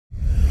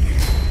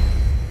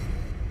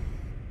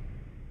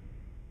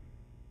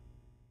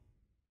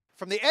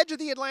From the edge of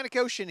the Atlantic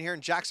Ocean here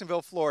in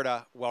Jacksonville,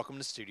 Florida, welcome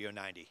to Studio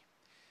 90.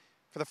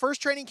 For the first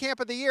training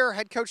camp of the year,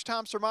 head coach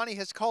Tom Sermanni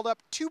has called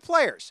up two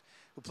players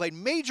who played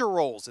major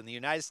roles in the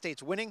United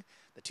States winning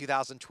the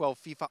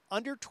 2012 FIFA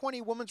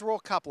Under-20 Women's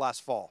World Cup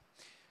last fall.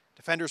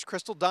 Defenders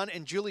Crystal Dunn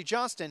and Julie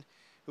Johnston,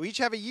 who each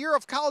have a year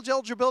of college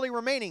eligibility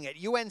remaining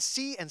at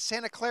UNC and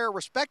Santa Clara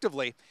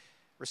respectively,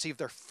 received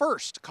their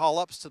first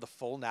call-ups to the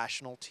full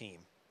national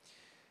team.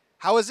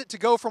 How is it to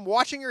go from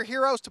watching your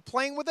heroes to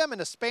playing with them in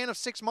a span of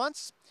 6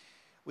 months?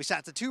 We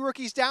sat the two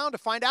rookies down to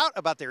find out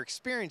about their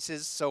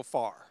experiences so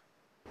far.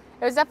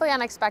 It was definitely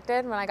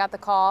unexpected when I got the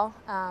call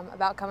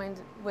about coming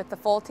with the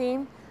full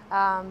team,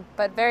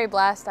 but very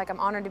blessed. I'm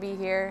honored to be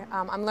here.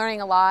 I'm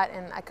learning a lot,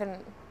 and I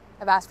couldn't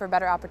have asked for a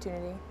better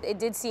opportunity. It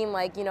did seem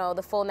like,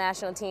 the full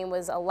national team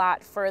was a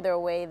lot further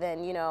away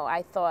than,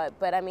 I thought.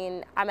 But I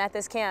mean, I'm at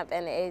this camp,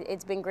 and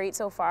it's been great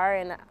so far.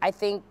 And I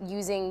think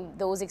using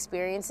those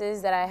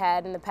experiences that I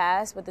had in the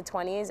past with the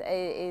 20s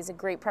is a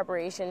great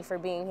preparation for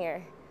being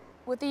here.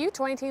 With the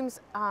U-20 teams,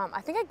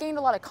 I think I gained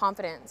a lot of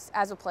confidence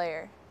as a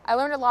player. I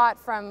learned a lot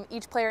from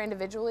each player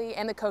individually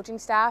and the coaching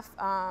staff.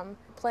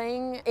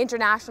 Playing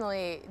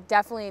internationally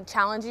definitely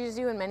challenges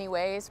you in many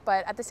ways,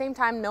 but at the same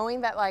time, knowing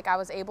that I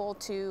was able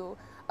to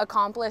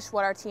accomplish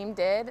what our team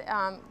did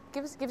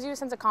gives you a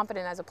sense of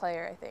confidence as a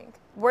player, I think.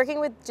 Working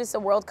with just a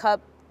World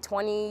Cup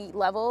 20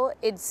 level,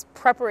 it's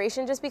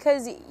preparation just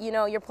because,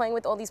 you're playing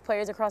with all these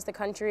players across the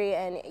country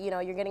and,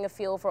 you're getting a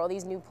feel for all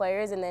these new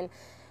players, and then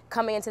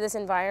coming into this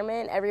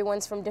environment,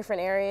 everyone's from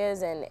different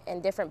areas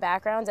and different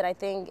backgrounds, and I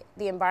think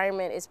the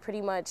environment is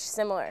pretty much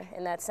similar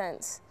in that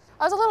sense.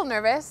 I was a little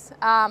nervous.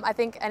 I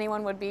think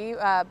anyone would be,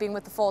 being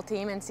with the full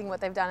team and seeing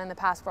what they've done in the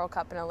past World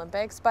Cup and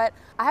Olympics, but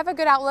I have a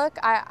good outlook.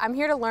 I'm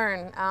here to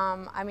learn.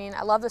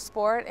 I love the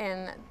sport,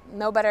 and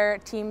no better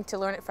team to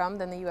learn it from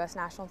than the U.S.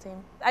 national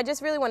team. I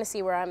just really want to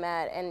see where I'm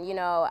at, and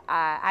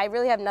I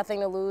really have nothing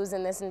to lose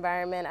in this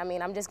environment.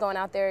 I'm just going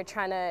out there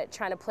trying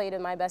to play to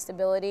my best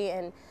ability,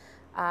 and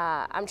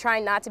I'm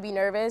trying not to be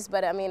nervous,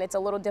 but it's a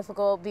little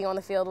difficult being on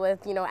the field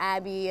with,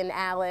 Abby and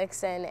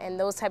Alex and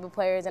those type of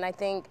players, and I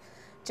think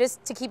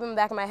just to keep them in the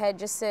back of my head,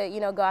 just to,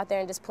 go out there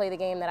and just play the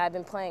game that I've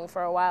been playing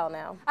for a while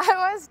now.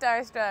 I was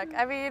starstruck.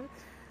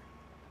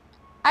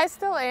 I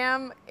still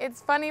am.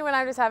 It's funny when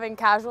I'm just having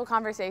casual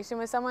conversation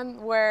with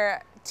someone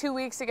where 2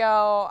 weeks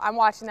ago I'm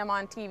watching them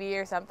on TV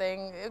or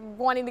something,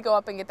 wanting to go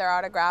up and get their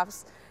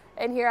autographs.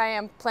 And here I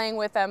am playing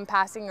with them,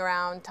 passing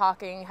around,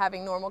 talking,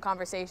 having normal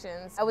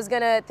conversations. I was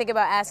gonna think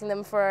about asking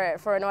them for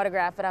an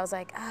autograph, but I was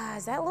like,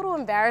 is that a little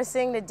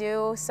embarrassing to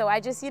do? So I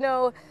just,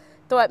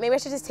 thought maybe I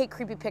should just take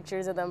creepy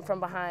pictures of them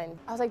from behind.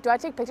 I was like, do I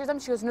take pictures of them?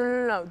 She goes,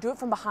 no, do it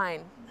from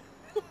behind.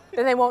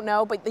 Then they won't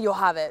know, but you'll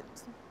have it.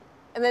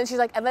 And then she's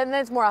like, and then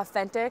it's more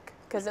authentic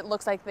because it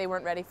looks like they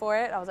weren't ready for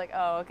it. I was like,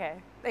 oh, okay.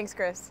 Thanks,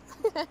 Chris.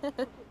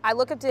 I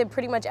look up to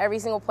pretty much every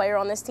single player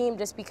on this team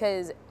just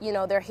because,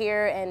 they're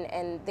here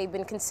and they've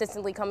been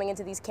consistently coming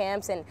into these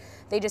camps, and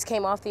they just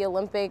came off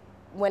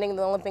winning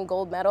the Olympic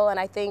gold medal. And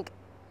I think,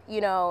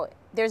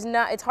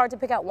 it's hard to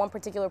pick out one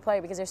particular player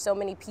because there's so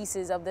many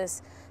pieces of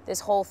this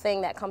whole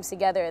thing that comes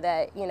together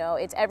that,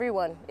 it's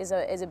everyone is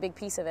a big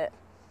piece of it.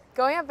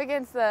 Going up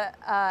against the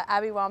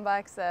Abby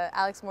Wambachs,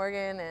 Alex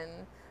Morgan,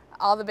 and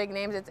all the big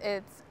names,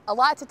 it's a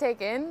lot to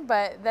take in,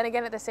 but then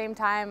again, at the same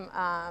time,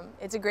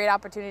 it's a great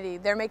opportunity.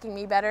 They're making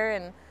me better,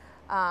 and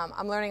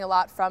I'm learning a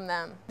lot from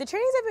them. The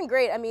trainings have been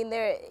great.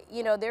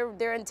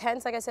 They're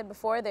intense, like I said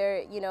before.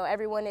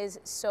 Everyone is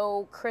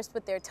so crisp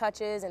with their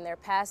touches and their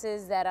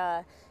passes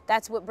that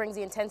that's what brings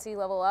the intensity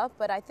level up.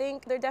 But I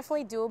think they're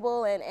definitely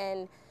doable,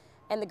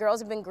 and the girls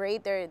have been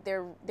great.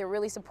 They're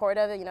really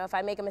supportive. If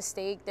I make a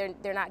mistake,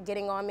 they're not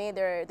getting on me.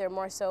 They're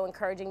more so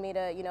encouraging me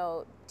to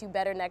do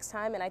better next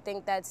time. And I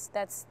think that's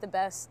the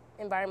best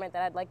environment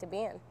that I'd like to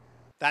be in.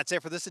 That's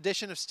it for this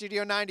edition of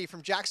Studio 90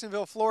 from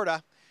Jacksonville,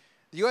 Florida.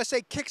 The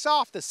USA kicks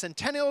off the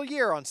centennial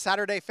year on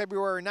Saturday,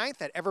 February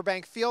 9th at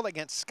Everbank Field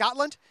against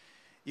Scotland.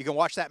 You can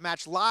watch that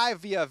match live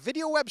via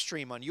video web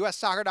stream on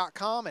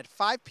ussoccer.com at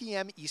 5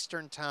 p.m.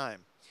 Eastern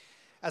Time.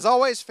 As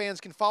always,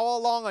 fans can follow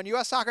along on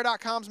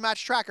ussoccer.com's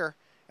match tracker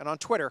and on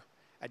Twitter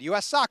at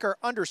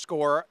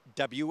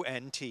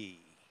ussoccer_WNT.